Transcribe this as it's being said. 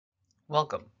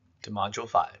Welcome to Module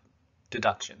 5,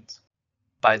 Deductions.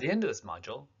 By the end of this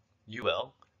module, you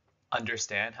will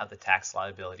understand how the tax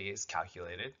liability is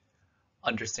calculated,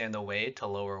 understand the way to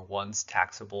lower one's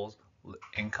taxable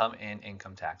income and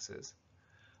income taxes,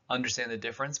 understand the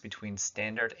difference between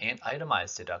standard and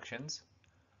itemized deductions,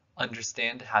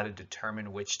 understand how to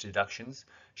determine which deductions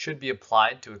should be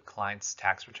applied to a client's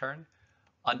tax return,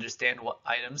 understand what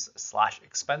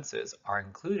items/expenses are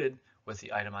included with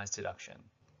the itemized deduction.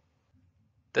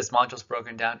 This module is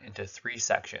broken down into 3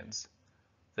 sections: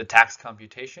 the tax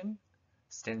computation,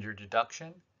 standard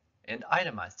deduction, and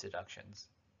itemized deductions.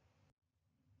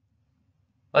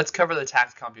 Let's cover the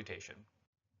tax computation.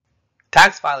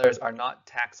 Tax filers are not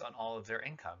taxed on all of their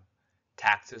income.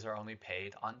 Taxes are only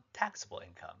paid on taxable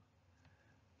income.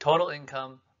 Total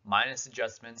income minus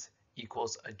adjustments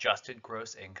equals adjusted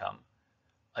gross income.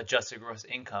 Adjusted gross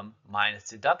income minus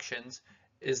deductions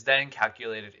is then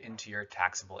calculated into your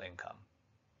taxable income.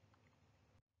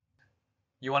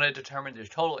 You want to determine your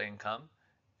total income,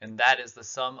 and that is the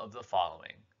sum of the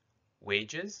following: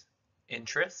 wages,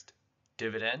 interest,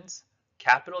 dividends,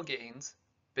 capital gains,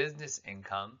 business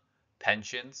income,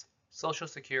 pensions, Social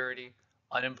Security,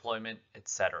 unemployment,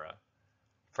 etc.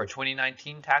 For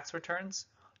 2019 tax returns,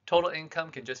 total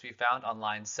income can just be found on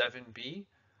line 7B,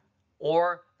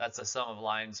 or that's the sum of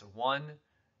lines 1,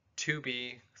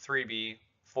 2B, 3B,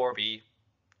 4B.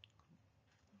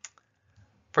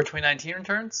 For 2019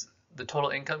 returns, the total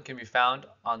income can be found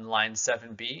on line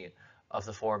 7B of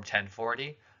the Form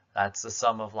 1040. That's the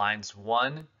sum of lines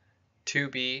 1,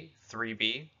 2B,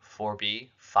 3B,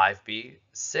 4B, 5B,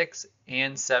 6,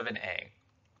 and 7A.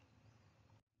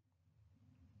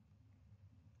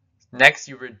 Next,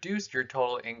 you reduce your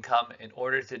total income in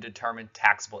order to determine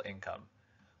taxable income.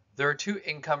 There are 2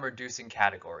 income reducing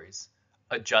categories: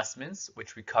 adjustments,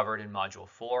 which we covered in Module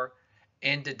 4,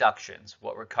 and deductions,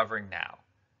 what we're covering now.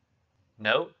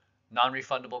 Note,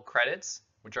 non-refundable credits,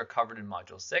 which are covered in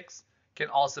Module 6, can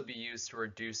also be used to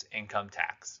reduce income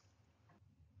tax.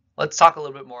 Let's talk a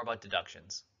little bit more about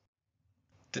deductions.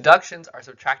 Deductions are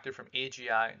subtracted from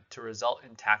AGI to result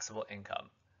in taxable income.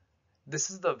 This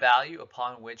is the value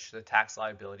upon which the tax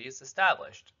liability is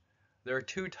established. There are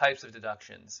 2 types of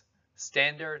deductions: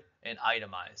 standard and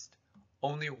itemized.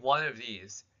 Only one of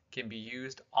these can be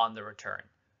used on the return.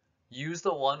 Use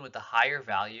the one with the higher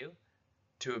value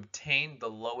to obtain the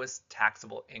lowest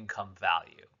taxable income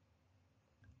value.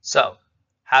 So,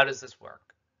 how does this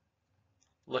work?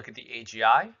 Look at the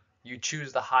AGI, you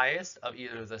choose the highest of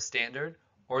either the standard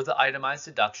or the itemized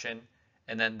deduction,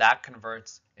 and then that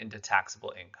converts into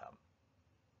taxable income.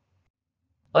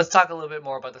 Let's talk a little bit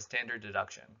more about the standard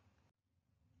deduction.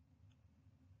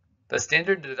 The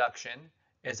standard deduction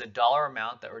is a dollar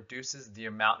amount that reduces the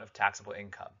amount of taxable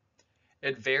income.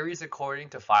 It varies according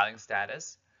to filing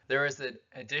status. There is an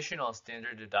additional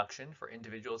standard deduction for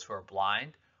individuals who are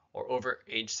blind or over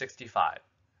age 65.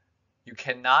 You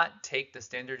cannot take the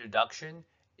standard deduction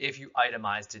if you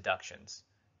itemize deductions.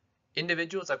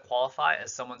 Individuals that qualify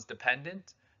as someone's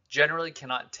dependent generally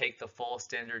cannot take the full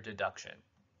standard deduction.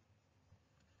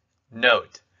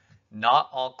 Note, not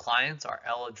all clients are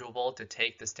eligible to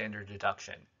take the standard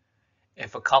deduction.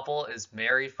 If a couple is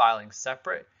married filing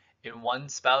separate and one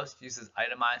spouse uses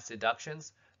itemized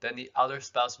deductions, then the other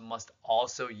spouse must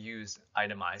also use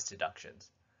itemized deductions.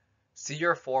 See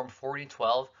your Form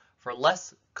 4012 for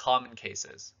less common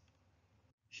cases.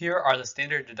 Here are the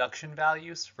standard deduction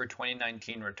values for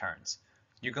 2019 returns.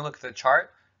 You can look at the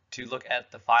chart to look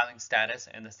at the filing status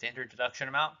and the standard deduction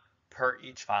amount per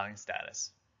each filing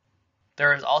status.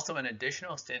 There is also an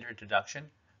additional standard deduction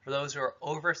for those who are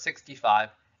over 65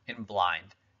 and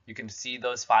blind. You can see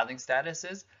those filing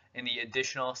statuses and the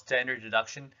additional standard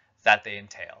deduction that they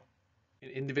entail. An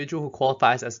individual who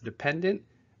qualifies as a dependent,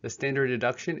 the standard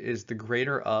deduction is the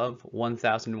greater of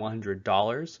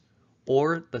 $1,100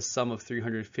 or the sum of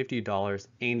 $350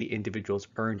 and the individual's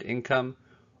earned income,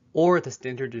 or the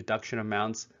standard deduction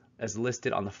amounts as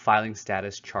listed on the filing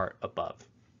status chart above.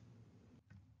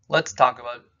 Let's talk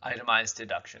about itemized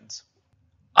deductions.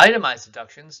 Itemized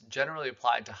deductions generally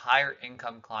apply to higher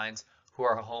income clients who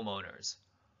are homeowners.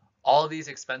 All of these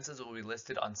expenses will be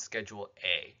listed on Schedule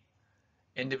A.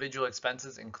 Individual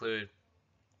expenses include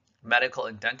medical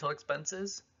and dental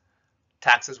expenses,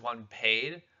 taxes when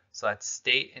paid, so that's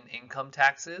state and income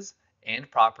taxes and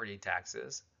property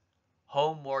taxes,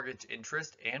 home mortgage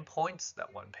interest and points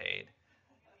that one paid,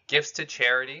 gifts to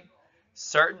charity,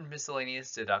 certain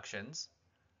miscellaneous deductions,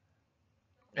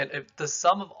 and if the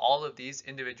sum of all of these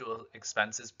individual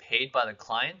expenses paid by the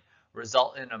client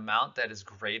result in an amount that is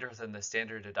greater than the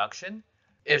standard deduction,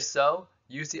 if so,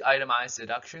 use the itemized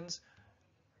deductions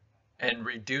and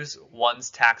reduce one's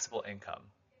taxable income.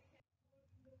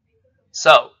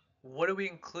 So, what do we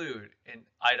include in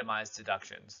itemized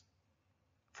deductions?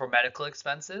 For medical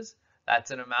expenses,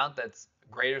 that's an amount that's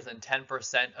greater than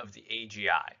 10% of the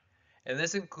AGI. And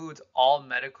this includes all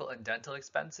medical and dental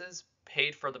expenses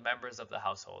paid for the members of the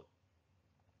household.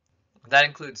 That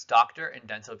includes doctor and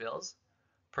dental bills,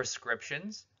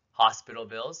 prescriptions, hospital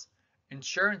bills,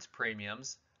 insurance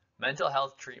premiums, mental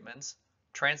health treatments,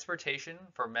 transportation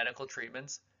for medical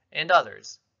treatments, and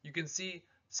others. You can see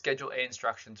Schedule A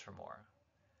instructions for more.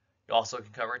 You also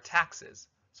can cover taxes,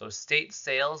 so state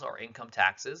sales or income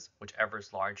taxes, whichever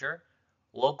is larger,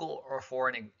 local or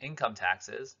foreign income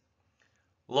taxes,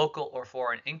 local or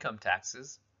foreign income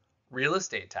taxes, real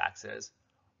estate taxes,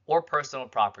 or personal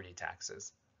property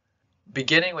taxes.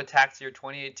 Beginning with tax year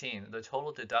 2018, the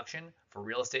total deduction for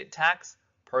real estate tax,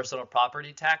 personal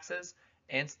property taxes,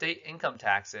 and state income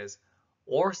taxes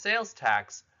or sales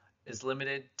tax is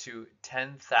limited to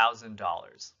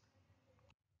 $10,000.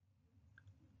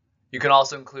 You can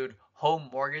also include home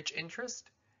mortgage interest,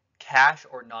 cash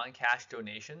or non-cash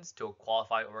donations to a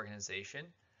qualified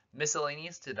organization,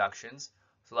 miscellaneous deductions,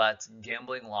 so that's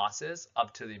gambling losses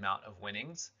up to the amount of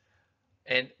winnings.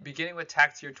 And beginning with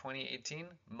tax year 2018,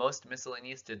 most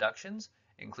miscellaneous deductions,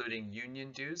 including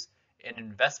union dues and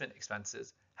investment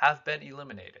expenses, have been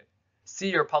eliminated.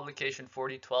 See your publication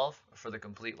 4012 for the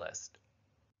complete list.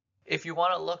 If you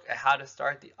want to look at how to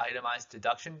start the itemized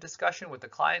deduction discussion with the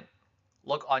client,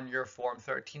 look on your Form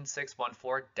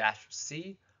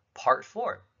 13614-C, Part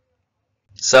 4.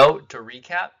 So, to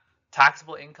recap,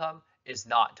 taxable income is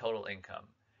not total income.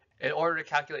 In order to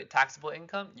calculate taxable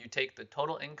income, you take the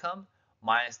total income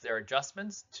minus their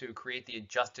adjustments to create the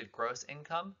adjusted gross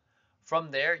income. From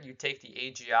there, you take the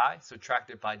AGI,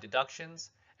 subtracted by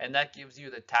deductions, and that gives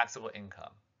you the taxable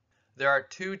income. There are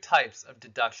two types of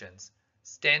deductions,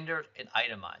 standard and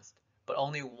itemized, but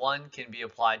only one can be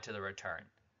applied to the return.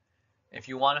 If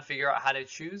you want to figure out how to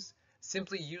choose,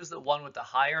 simply use the one with the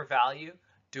higher value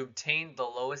to obtain the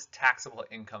lowest taxable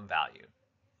income value.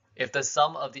 If the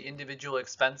sum of the individual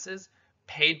expenses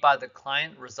paid by the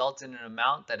client results in an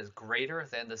amount that is greater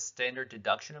than the standard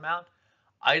deduction amount,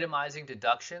 itemizing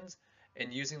deductions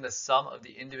and using the sum of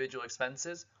the individual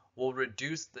expenses will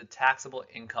reduce the taxable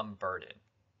income burden.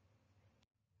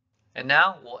 And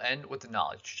now we'll end with the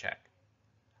knowledge check.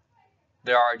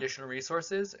 There are additional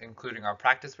resources, including our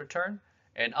practice return,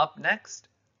 and up next,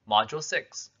 Module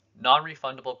 6,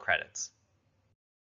 Non-Refundable Credits.